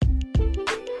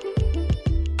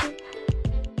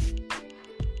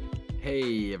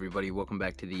Hey everybody, welcome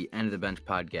back to the End of the Bench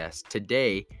podcast.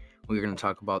 Today, we're going to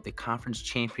talk about the conference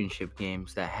championship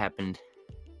games that happened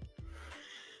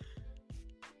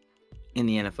in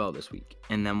the NFL this week.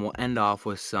 And then we'll end off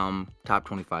with some top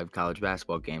 25 college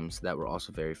basketball games that were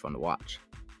also very fun to watch.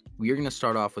 We are going to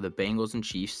start off with the Bengals and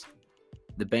Chiefs.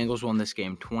 The Bengals won this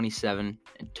game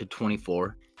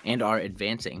 27-24 and are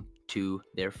advancing to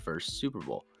their first Super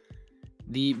Bowl.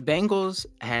 The Bengals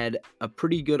had a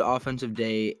pretty good offensive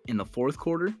day in the fourth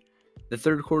quarter. The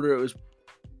third quarter, it was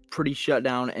pretty shut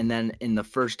down, and then in the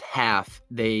first half,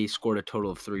 they scored a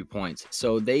total of 3 points.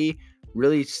 So they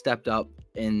really stepped up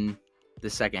in the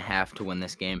second half to win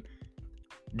this game.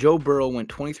 Joe Burrow went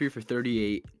 23 for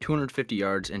 38, 250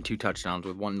 yards, and 2 touchdowns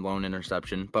with 1 lone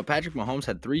interception. But Patrick Mahomes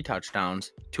had 3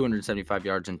 touchdowns, 275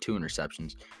 yards, and 2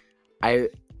 interceptions.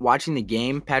 Watching the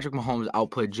game, Patrick Mahomes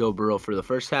outplayed Joe Burrow for the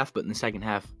first half, but in the second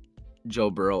half,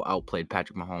 Joe Burrow outplayed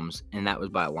Patrick Mahomes, and that was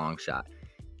by a long shot.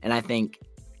 And I think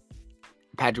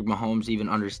Patrick Mahomes even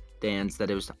understands that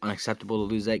it was unacceptable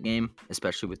to lose that game,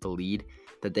 especially with the lead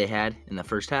that they had in the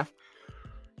first half.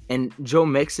 And Joe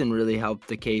Mixon really helped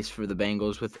the case for the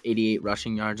Bengals with 88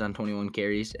 rushing yards on 21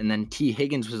 carries. And then T.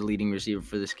 Higgins was the leading receiver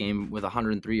for this game with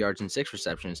 103 yards and 6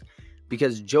 receptions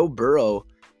because Joe Burrow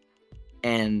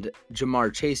and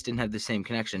Jamar Chase didn't have the same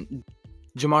connection.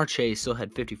 Jamar Chase still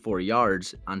had 54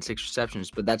 yards on 6 receptions,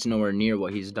 but that's nowhere near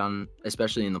what he's done,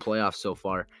 especially in the playoffs so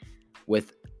far,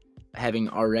 with having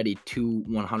already 2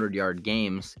 100-yard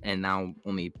games and now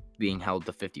only being held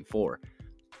to 54.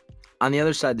 On the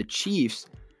other side, the Chiefs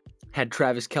had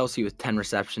Travis Kelce with 10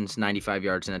 receptions, 95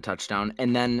 yards, and a touchdown,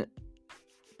 and then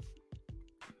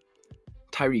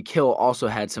Tyreek Hill also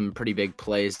had some pretty big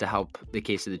plays to help the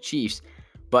case of the Chiefs.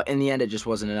 But in the end, it just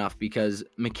wasn't enough because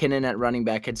McKinnon at running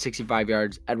back had 65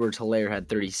 yards. Edwards-Helaire had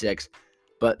 36.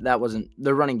 But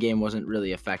the running game wasn't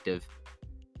really effective.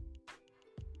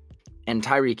 And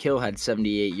Tyreek Hill had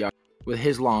 78 yards with a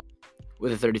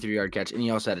 33-yard catch. And he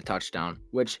also had a touchdown,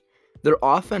 which their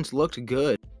offense looked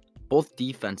good. Both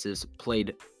defenses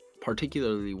played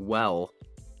particularly well,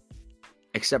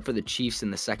 except for the Chiefs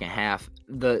in the second half.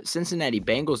 The Cincinnati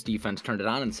Bengals defense turned it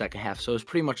on in the second half, so it was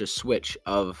pretty much a switch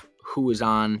of who was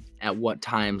on at what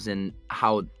times and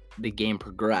how the game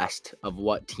progressed of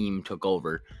what team took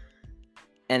over.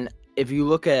 And if you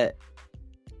look at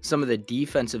some of the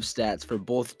defensive stats for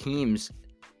both teams,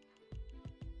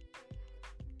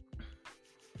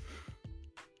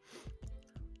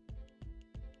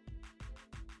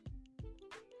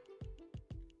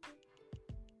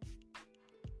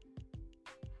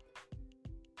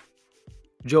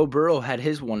 Joe Burrow had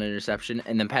his 1 interception,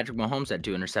 and then Patrick Mahomes had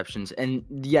 2 interceptions. And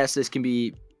yes, this can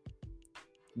be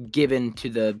given to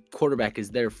the quarterback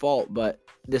as their fault, but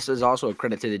this is also a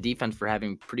credit to the defense for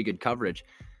having pretty good coverage.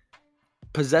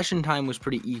 Possession time was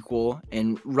pretty equal,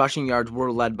 and rushing yards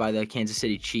were led by the Kansas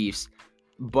City Chiefs.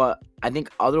 But I think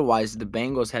otherwise, the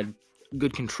Bengals had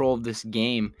good control of this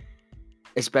game,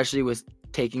 especially with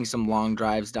taking some long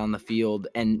drives down the field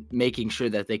and making sure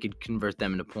that they could convert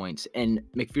them into points. And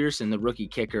McPherson, the rookie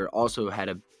kicker, also had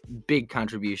a big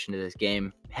contribution to this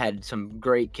game, had some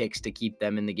great kicks to keep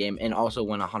them in the game, and also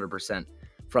went 100%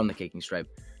 from the kicking stripe.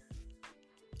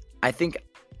 I think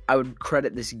I would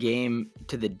credit this game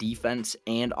to the defense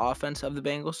and offense of the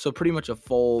Bengals. So pretty much a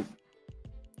full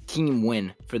team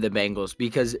win for the Bengals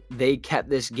because they kept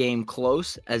this game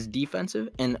close as defensive,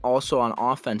 and also on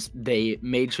offense they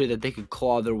made sure that they could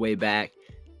claw their way back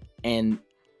and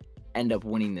end up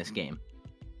winning this game.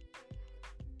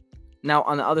 Now,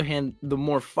 on the other hand, the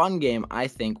more fun game, I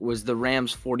think, was the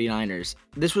Rams 49ers.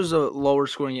 This was a lower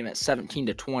scoring game at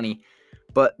 17-20,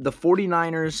 but the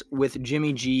 49ers with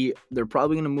Jimmy G, they're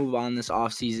probably going to move on this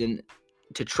offseason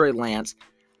to Trey Lance,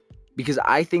 because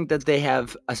I think that they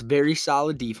have a very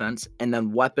solid defense and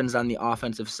then weapons on the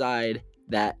offensive side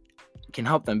that can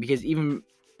help them. Because even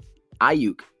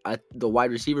Ayuk at the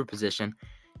wide receiver position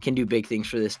can do big things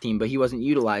for this team, but he wasn't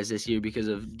utilized this year because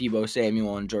of Deebo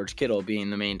Samuel and George Kittle being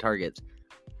the main targets.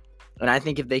 And I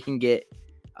think if they can get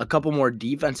a couple more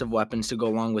defensive weapons to go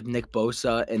along with Nick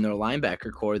Bosa and their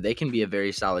linebacker core, they can be a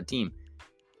very solid team.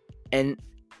 And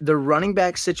the running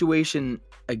back situation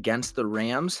against the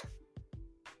Rams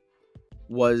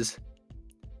was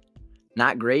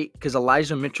not great because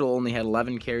Elijah Mitchell only had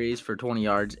 11 carries for 20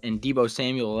 yards, and Deebo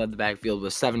Samuel led the backfield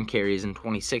with 7 carries and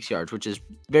 26 yards, which is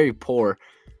very poor.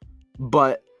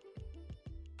 But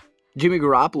Jimmy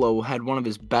Garoppolo had one of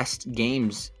his best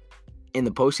games in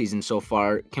the postseason so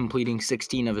far, completing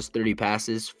 16 of his 30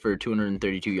 passes for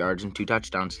 232 yards and 2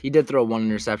 touchdowns. He did throw 1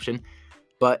 interception,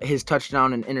 but his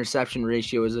touchdown and interception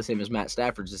ratio is the same as Matt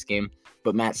Stafford's this game.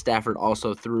 But Matt Stafford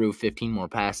also threw 15 more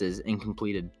passes and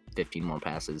completed 15 more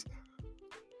passes.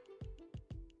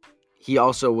 He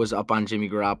also was up on Jimmy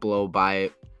Garoppolo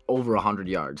by over 100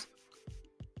 yards.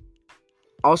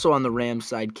 Also on the Rams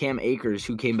side, Cam Akers,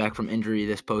 who came back from injury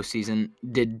this postseason,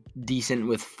 did decent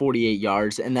with 48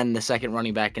 yards. And then the second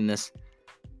running back in this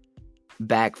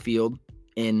backfield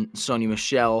in Sony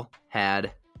Michel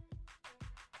had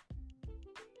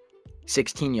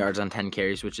 16 yards on 10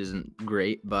 carries, which isn't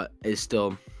great, but is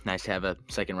still nice to have a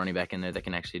second running back in there that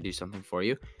can actually do something for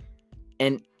you.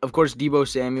 And, of course, Deebo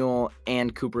Samuel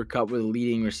and Cooper Kupp were the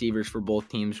leading receivers for both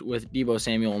teams, with Deebo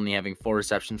Samuel only having 4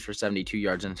 receptions for 72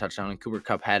 yards and a touchdown, and Cooper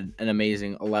Kupp had an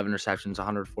amazing 11 receptions,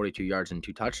 142 yards, and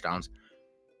 2 touchdowns.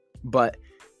 But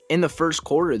in the first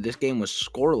quarter, this game was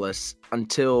scoreless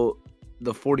until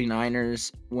the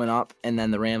 49ers went up, and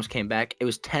then the Rams came back. It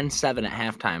was 10-7 at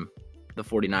halftime, the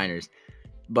 49ers.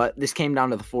 But this came down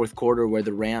to the fourth quarter where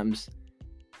the Rams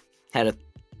had a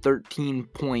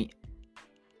 13-point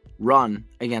run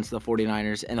against the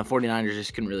 49ers, and the 49ers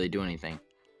just couldn't really do anything.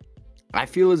 I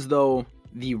feel as though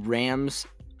the Rams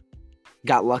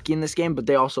got lucky in this game, but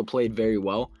they also played very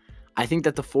well. I think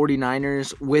that the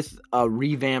 49ers, with a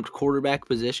revamped quarterback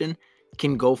position,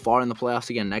 can go far in the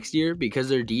playoffs again next year because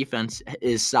their defense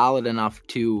is solid enough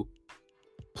to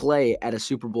play at a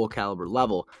Super Bowl caliber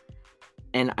level.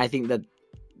 And I think that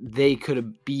they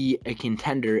could be a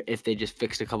contender if they just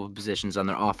fixed a couple of positions on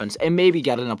their offense and maybe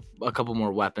got a couple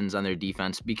more weapons on their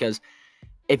defense. Because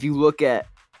if you look at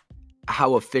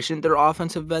how efficient their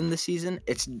offense have been this season,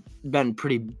 it's been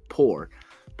pretty poor.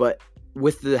 But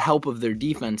with the help of their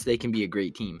defense, they can be a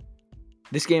great team.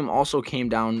 This game also came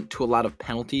down to a lot of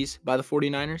penalties by the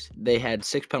 49ers. They had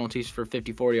 6 penalties for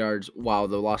 54 yards, while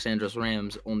the Los Angeles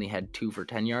Rams only had 2 for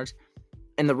 10 yards.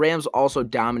 And the Rams also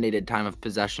dominated time of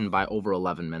possession by over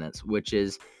 11 minutes, which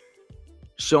is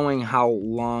showing how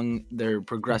long their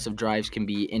progressive drives can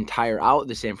be and tire out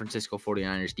the San Francisco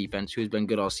 49ers defense, who's been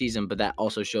good all season. But that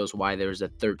also shows why there was a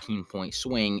 13-point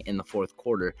swing in the fourth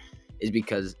quarter, is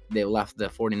because they left the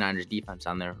 49ers defense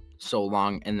on there so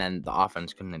long, and then the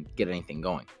offense couldn't get anything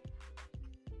going.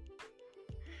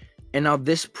 And now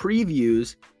this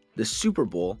previews the Super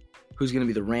Bowl, who's going to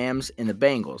be the Rams and the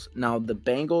Bengals. Now, the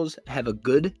Bengals have a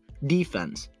good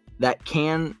defense that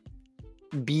can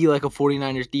be like a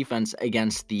 49ers defense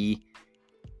against the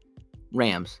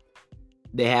Rams.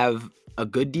 They have a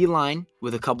good D-line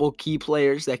with a couple key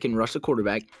players that can rush the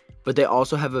quarterback, but they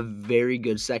also have a very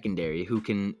good secondary who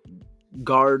can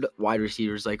guard wide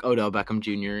receivers like Odell Beckham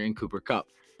Jr. and Cooper Kupp.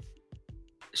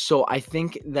 So I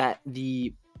think that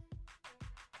the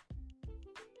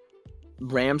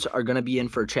Rams are going to be in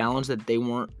for a challenge that they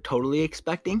weren't totally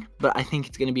expecting, but I think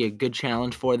it's going to be a good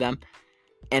challenge for them,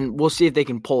 and we'll see if they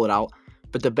can pull it out.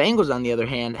 But the Bengals, on the other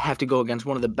hand, have to go against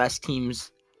one of the best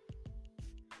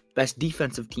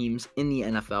defensive teams in the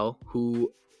NFL, who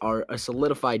are a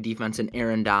solidified defense in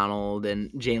Aaron Donald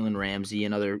and Jalen Ramsey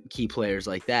and other key players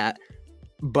like that.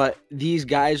 But these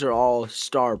guys are all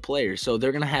star players, so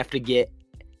they're going to have to get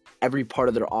every part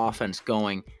of their offense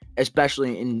going,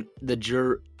 especially in the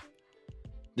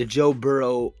Joe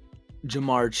Burrow,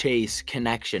 Jamar Chase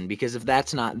connection, because if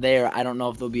that's not there, I don't know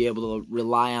if they'll be able to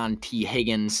rely on T.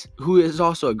 Higgins, who is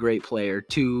also a great player,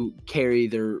 to carry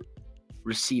their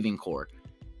receiving core.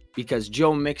 Because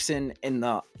Joe Mixon, in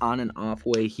the on and off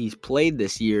way he's played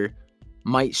this year,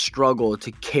 might struggle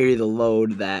to carry the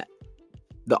load that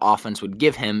the offense would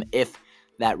give him if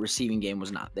that receiving game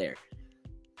was not there.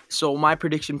 So my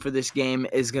prediction for this game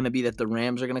is going to be that the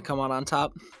Rams are going to come out on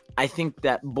top. I think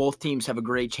that both teams have a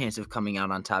great chance of coming out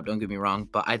on top, don't get me wrong,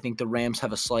 but I think the Rams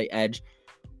have a slight edge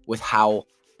with how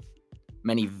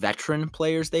many veteran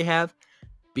players they have,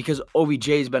 because OBJ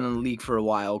has been in the league for a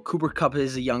while. Cooper Kupp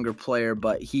is a younger player,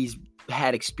 but he's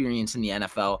had experience in the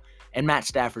NFL, and Matt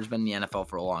Stafford's been in the NFL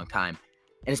for a long time,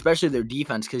 and especially their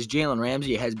defense, because Jalen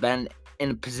Ramsey has been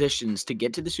in positions to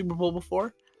get to the Super Bowl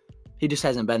before. He just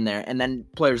hasn't been there. And then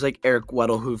players like Eric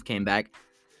Weddle, who've came back.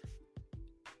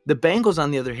 The Bengals, on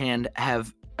the other hand,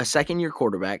 have a second-year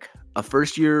quarterback, a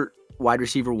first-year wide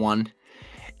receiver 1,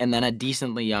 and then a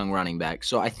decently young running back.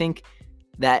 So I think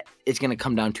that it's going to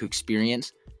come down to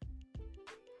experience,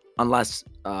 unless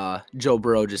Joe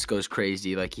Burrow just goes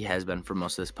crazy like he has been for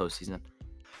most of this postseason.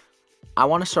 I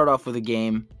want to start off with a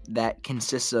game that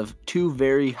consists of 2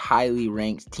 very highly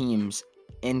ranked teams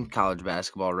in college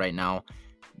basketball right now.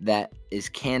 That is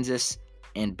Kansas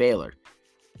and Baylor.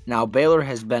 Now, Baylor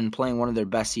has been playing one of their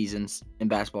best seasons in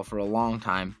basketball for a long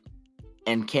time,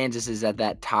 and Kansas is at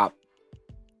that top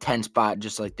 10 spot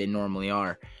just like they normally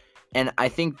are. And I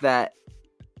think that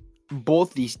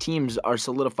both these teams are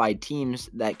solidified teams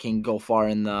that can go far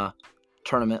in the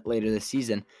tournament later this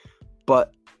season.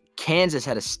 But Kansas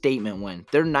had a statement win.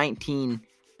 They're 19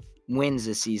 wins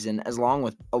this season, along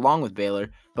with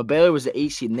Baylor. But Baylor was the 8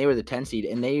 seed and they were the 10 seed,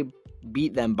 and they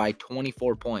beat them by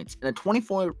 24 points. And a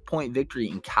 24-point victory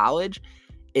in college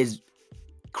is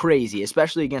crazy,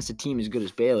 especially against a team as good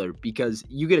as Baylor, because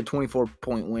you get a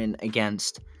 24-point win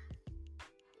against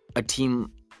a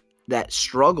team that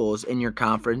struggles in your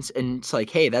conference, and it's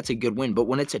like, hey, that's a good win. But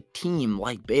when it's a team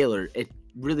like Baylor, it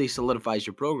really solidifies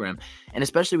your program. And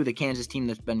especially with a Kansas team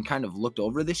that's been kind of looked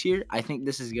over this year, I think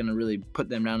this is going to really put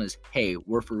them down as, hey,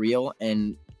 we're for real,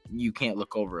 and you can't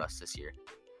look over us this year.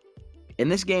 And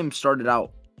this game started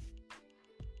out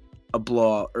a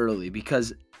blowout early,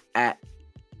 because at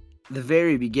the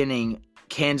very beginning,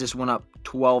 Kansas went up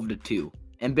 12-2.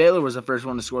 And Baylor was the first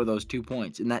one to score those 2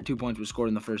 points. And that 2 points was scored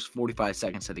in the first 45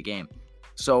 seconds of the game.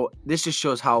 So this just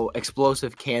shows how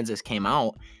explosive Kansas came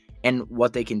out and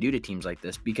what they can do to teams like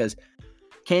this. Because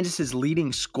Kansas's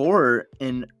leading scorer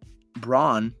in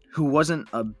Braun, who wasn't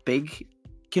a big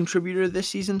contributor this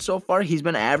season so far, he's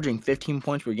been averaging 15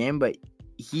 points per game, but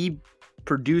he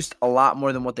produced a lot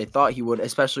more than what they thought he would,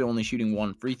 especially only shooting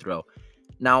 1 free throw.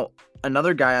 Now,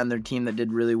 another guy on their team that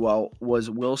did really well was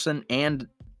Wilson and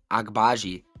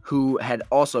Agbaji, who had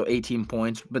also 18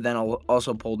 points, but then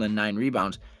also pulled in 9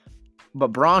 rebounds. But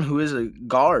Braun, who is a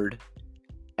guard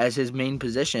as his main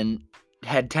position,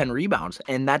 had 10 rebounds,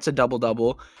 and that's a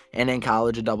double-double. And in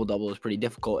college, a double-double is pretty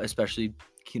difficult, especially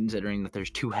considering that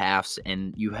there's 2 halves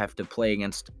and you have to play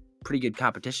against pretty good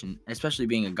competition, especially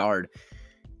being a guard.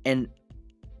 And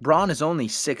Braun is only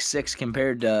 6'6"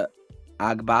 compared to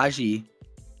Agbaji,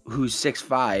 who's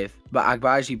 6'5", but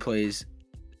Agbaji plays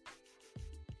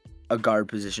a guard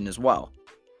position as well.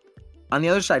 On the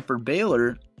other side for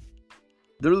Baylor,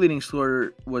 their leading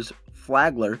scorer was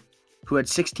Flagler, who had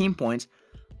 16 points.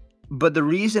 But the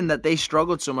reason that they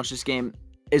struggled so much this game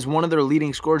is one of their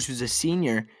leading scorers, who's a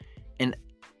senior, in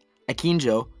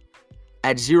Akinjo,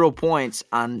 at 0 points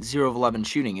on 0 of 11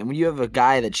 shooting. And when you have a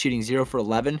guy that's shooting 0 for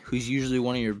 11, who's usually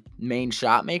one of your main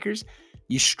shot makers,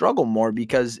 you struggle more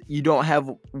because you don't have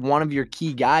one of your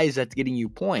key guys that's getting you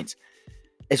points.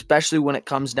 Especially when it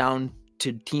comes down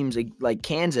to teams like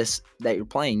Kansas that you're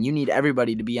playing. You need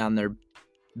everybody to be on their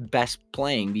best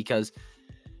playing, because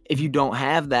if you don't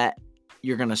have that,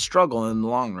 you're going to struggle in the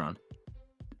long run.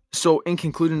 So in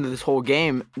concluding to this whole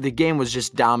game, the game was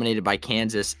just dominated by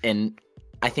Kansas, and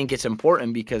I think it's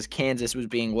important because Kansas was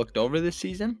being looked over this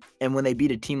season, and when they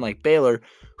beat a team like Baylor,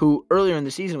 who earlier in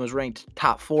the season was ranked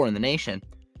top 4 in the nation,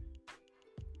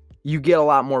 you get a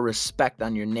lot more respect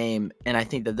on your name, and I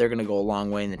think that they're going to go a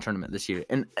long way in the tournament this year.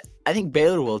 And I think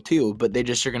Baylor will too, but they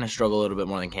just are going to struggle a little bit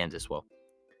more than Kansas will.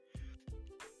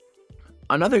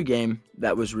 Another game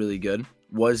that was really good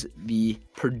was the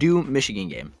Purdue-Michigan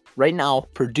game. Right now,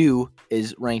 Purdue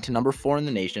is ranked number 4 in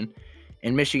the nation,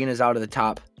 and Michigan is out of the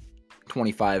top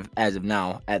 25 as of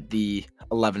now at the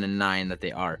 11-9 that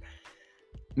they are.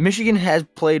 Michigan has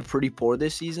played pretty poor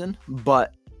this season,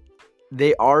 but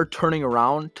they are turning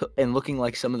around and looking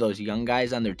like some of those young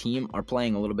guys on their team are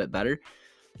playing a little bit better.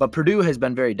 But Purdue has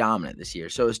been very dominant this year.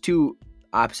 So it's 2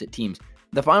 opposite teams.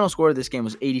 The final score of this game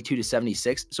was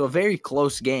 82-76. So a very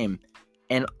close game.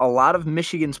 And a lot of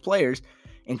Michigan's players,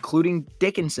 including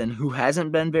Dickinson, who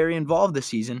hasn't been very involved this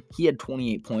season, he had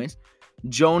 28 points.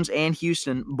 Jones and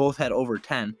Houston both had over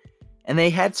 10. And they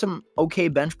had some okay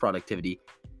bench productivity.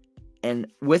 And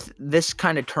with this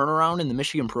kind of turnaround in the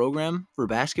Michigan program for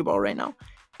basketball right now,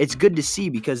 it's good to see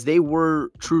because they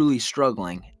were truly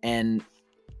struggling. And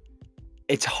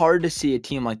it's hard to see a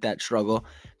team like that struggle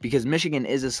because Michigan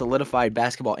is a solidified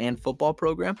basketball and football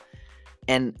program.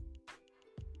 And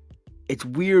it's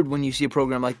weird when you see a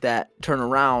program like that turn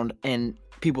around and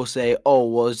people say, oh,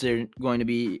 well, is there going to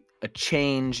be a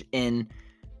change in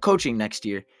coaching next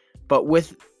year? But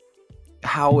with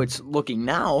how it's looking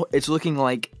now, it's looking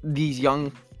like these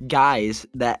young guys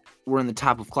that were in the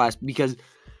top of class, because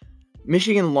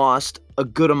Michigan lost a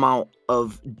good amount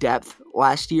of depth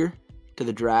last year to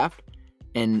the draft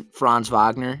and Franz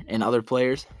Wagner and other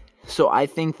players. So I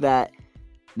think that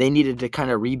they needed to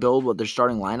kind of rebuild what their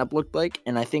starting lineup looked like.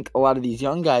 And I think a lot of these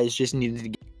young guys just needed to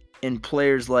get in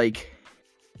players like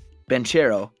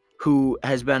Banchero, who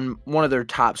has been one of their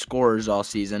top scorers all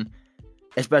season,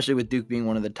 especially with Duke being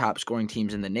one of the top scoring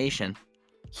teams in the nation.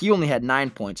 He only had 9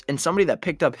 points. And somebody that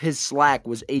picked up his slack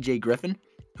was A.J. Griffin,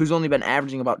 who's only been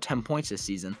averaging about 10 points this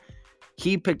season.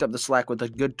 He picked up the slack with a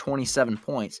good 27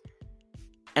 points.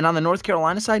 And on the North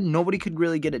Carolina side, nobody could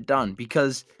really get it done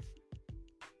because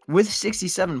with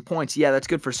 67 points, yeah, that's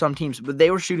good for some teams, but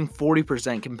they were shooting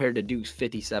 40% compared to Duke's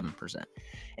 57%.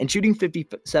 And shooting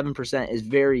 57% is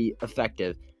very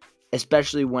effective.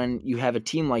 especially when you have a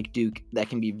team like Duke that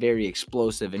can be very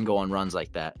explosive and go on runs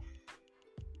like that.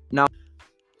 Now,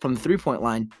 from the three-point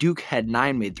line, Duke had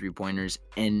 9 made three-pointers,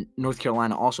 and North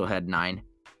Carolina also had 9.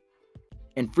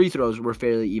 And free throws were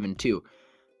fairly even too.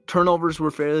 Turnovers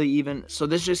were fairly even, so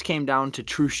this just came down to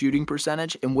true shooting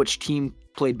percentage and which team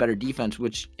played better defense,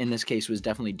 which in this case was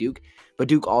definitely Duke. But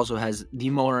Duke also has the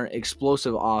more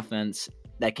explosive offense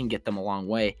that can get them a long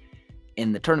way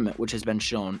in the tournament, which has been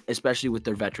shown, especially with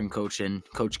their veteran coach and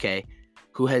Coach K,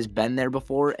 who has been there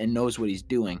before and knows what he's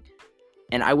doing.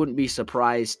 And I wouldn't be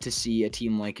surprised to see a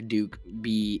team like Duke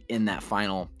be in that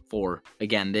Final Four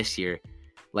again this year,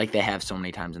 like they have so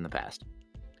many times in the past.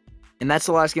 And that's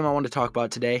the last game I want to talk about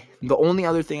today. The only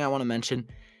other thing I want to mention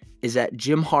is that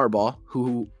Jim Harbaugh,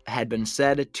 who had been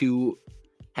said to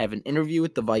have an interview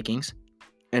with the Vikings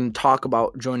and talk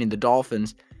about joining the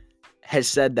Dolphins, has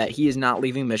said that he is not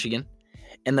leaving Michigan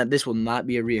and that this will not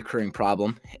be a reoccurring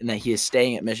problem and that he is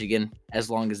staying at Michigan as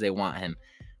long as they want him,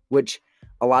 which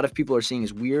a lot of people are seeing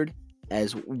as weird,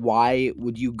 as why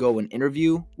would you go and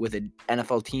interview with an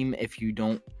NFL team if you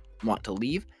don't want to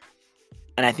leave?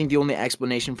 And I think the only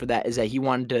explanation for that is that he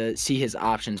wanted to see his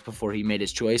options before he made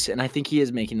his choice. And I think he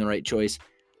is making the right choice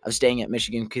of staying at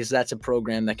Michigan because that's a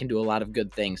program that can do a lot of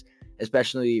good things,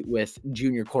 especially with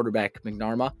junior quarterback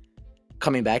McNarma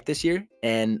coming back this year.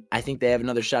 And I think they have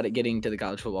another shot at getting to the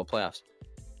college football playoffs.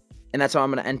 And that's how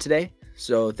I'm going to end today.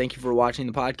 So thank you for watching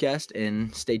the podcast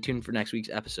and stay tuned for next week's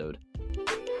episode.